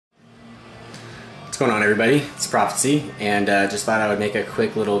going on, everybody? It's Prophecy, and just thought I would make a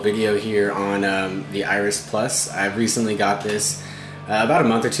quick little video here on the Iris Plus. I've recently got this about a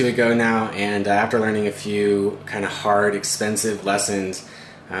month or two ago now, and after learning a few kind of hard, expensive lessons,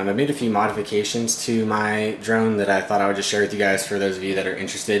 I've made a few modifications to my drone that I thought I would just share with you guys for those of you that are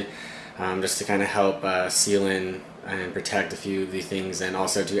interested, just to kind of help seal in and protect a few of the things, and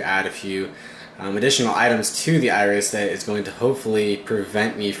also to add a few additional items to the Iris that is going to hopefully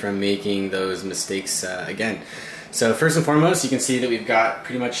prevent me from making those mistakes again. So first and foremost, you can see that we've got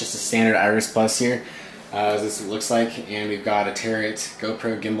pretty much just a standard Iris Plus here, as this looks like, and we've got a Tarit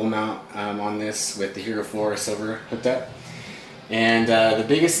GoPro gimbal mount on this with the Hero 4 Silver hooked up. And the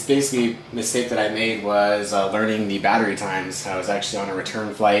biggest basically mistake that I made was learning the battery times. I was actually on a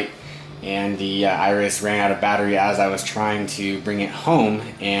return flight, and the Iris ran out of battery as I was trying to bring it home,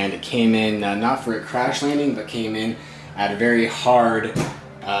 and it came in not for a crash landing, but came in at a very hard,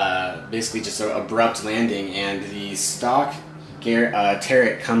 basically just an abrupt landing. And the stock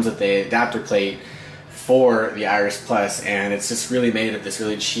Tarit comes with the adapter plate for the Iris Plus, and it's just really made of this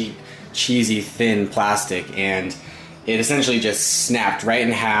really cheap, cheesy, thin plastic, and it essentially just snapped right in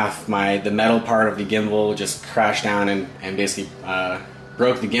half. The metal part of the gimbal just crashed down and basically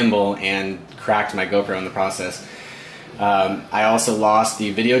broke the gimbal and cracked my GoPro in the process. I also lost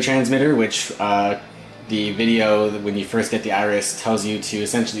the video transmitter, which the video, when you first get the Iris, tells you to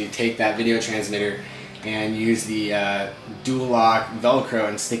essentially take that video transmitter and use the dual lock Velcro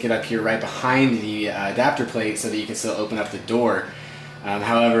and stick it up here right behind the adapter plate so that you can still open up the door.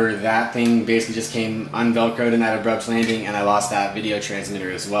 However, that thing basically just came unvelcroed in that abrupt landing, and I lost that video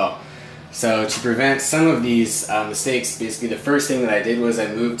transmitter as well. So to prevent some of these mistakes, basically the first thing that I did was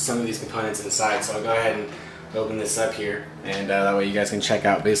I moved some of these components inside. So I'll go ahead and open this up here, and that way you guys can check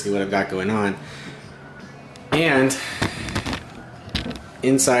out basically what I've got going on. And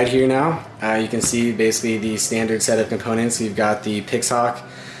inside here now, you can see basically the standard set of components. We've got the Pixhawk,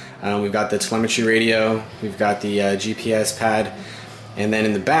 we've got the telemetry radio, we've got the GPS pad, and then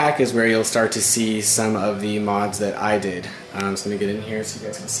in the back is where you'll start to see some of the mods that I did. So let me get in here so you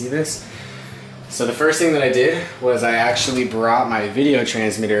guys can see this. So the first thing that I did was I actually brought my video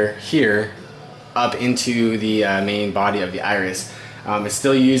transmitter here up into the main body of the Iris. It's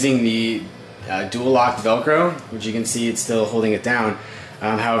still using the dual lock Velcro, which you can see it's still holding it down.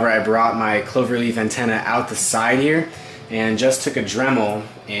 However, I brought my cloverleaf antenna out the side here and just took a Dremel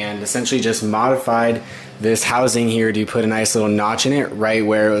and essentially just modified this housing here to put a nice little notch in it right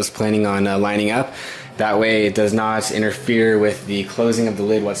where it was planning on lining up. That way it does not interfere with the closing of the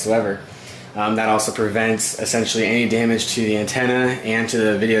lid whatsoever. That also prevents essentially any damage to the antenna and to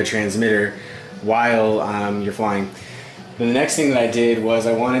the video transmitter while you're flying. Then the next thing that I did was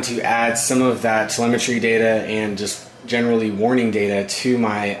I wanted to add some of that telemetry data and just generally warning data to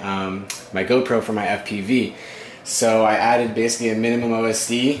my my GoPro for my FPV. So I added basically a minimum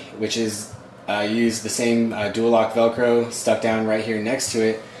OSD, which is used the same dual lock Velcro stuck down right here next to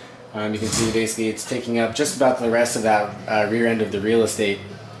it. You can see basically it's taking up just about the rest of that rear end of the real estate.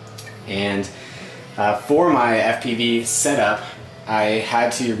 And for my FPV setup, I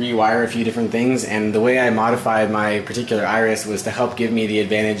had to rewire a few different things, and the way I modified my particular Iris was to help give me the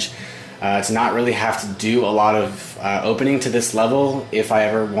advantage to not really have to do a lot of opening to this level if I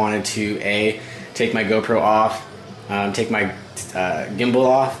ever wanted to take my GoPro off, take my gimbal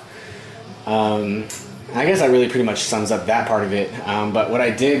off. I guess that really pretty much sums up that part of it. But what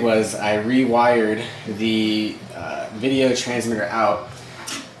I did was I rewired the video transmitter out,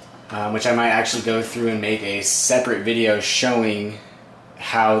 which I might actually go through and make a separate video showing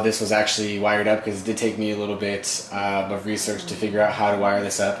how this was actually wired up, because it did take me a little bit of research to figure out how to wire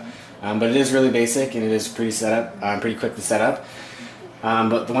this up. But it is really basic, and it is pretty quick to set up.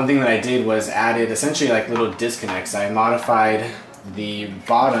 But the one thing that I did was added essentially like little disconnects. I modified the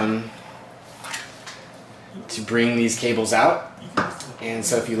bottom to bring these cables out, and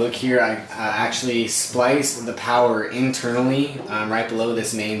so if you look here, I actually spliced the power internally right below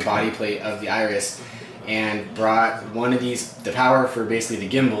this main body plate of the Iris, and brought one of these, the power for basically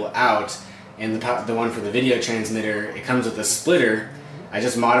the gimbal, out, and the one for the video transmitter, it comes with a splitter. I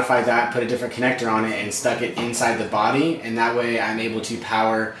just modified that, put a different connector on it, and stuck it inside the body, and that way I'm able to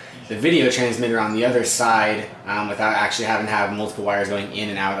power the video transmitter on the other side without actually having to have multiple wires going in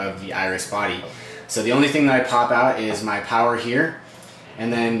and out of the Iris body. So the only thing that I pop out is my power here,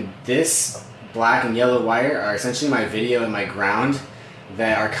 and then this black and yellow wire are essentially my video and my ground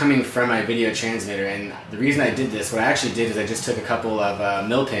that are coming from my video transmitter. And the reason I did this, what I actually did is I just took a couple of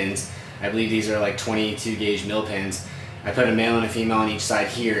mill pins. I believe these are like 22 gauge mill pins. I put a male and a female on each side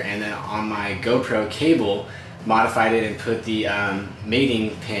here, and then on my GoPro cable modified it and put the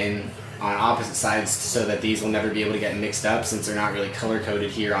mating pin on opposite sides so that these will never be able to get mixed up, since they're not really color coded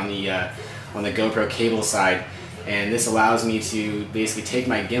here on the GoPro cable side. And this allows me to basically take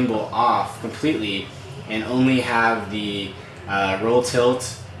my gimbal off completely and only have the roll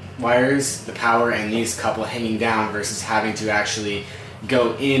tilt wires, the power, and these couple hanging down, versus having to actually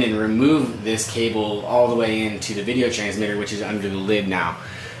go in and remove this cable all the way into the video transmitter, which is under the lid now.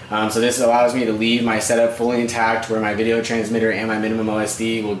 So this allows me to leave my setup fully intact, where my video transmitter and my minimum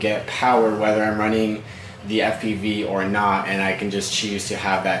OSD will get power whether I'm running the FPV or not, and I can just choose to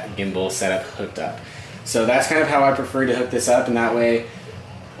have that gimbal setup hooked up. So that's kind of how I prefer to hook this up, and that way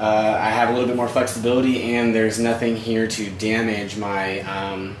I have a little bit more flexibility, and there's nothing here to damage my,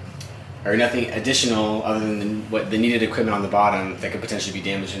 or nothing additional other than what the needed equipment on the bottom that could potentially be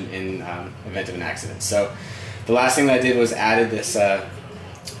damaged in event of an accident. So the last thing that I did was added this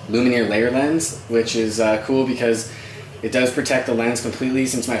Lumineer layer lens, which is cool because it does protect the lens completely,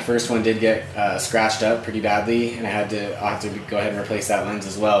 since my first one did get scratched up pretty badly, and I'll have to go ahead and replace that lens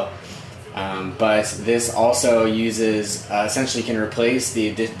as well. But this also uses, essentially can replace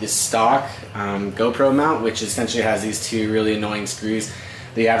the stock GoPro mount, which essentially has these two really annoying screws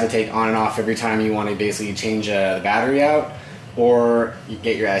that you have to take on and off every time you want to basically change the battery out, or you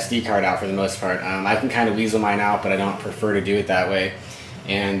get your SD card out for the most part. I can kind of weasel mine out, but I don't prefer to do it that way.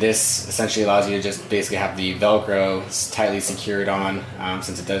 And this essentially allows you to just basically have the Velcro tightly secured on,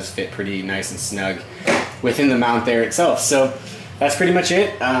 since it does fit pretty nice and snug within the mount there itself. So that's pretty much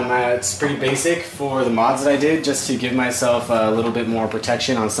it. It's pretty basic for the mods that I did, just to give myself a little bit more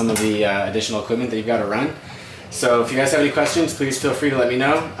protection on some of the additional equipment that you've got to run. So if you guys have any questions, please feel free to let me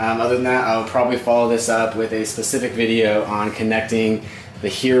know. Other than that, I'll probably follow this up with a specific video on connecting the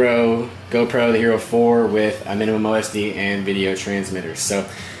Hero GoPro, the Hero 4, with a minimum OSD and video transmitters. So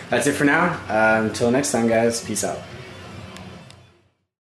that's it for now. Until next time, guys, peace out.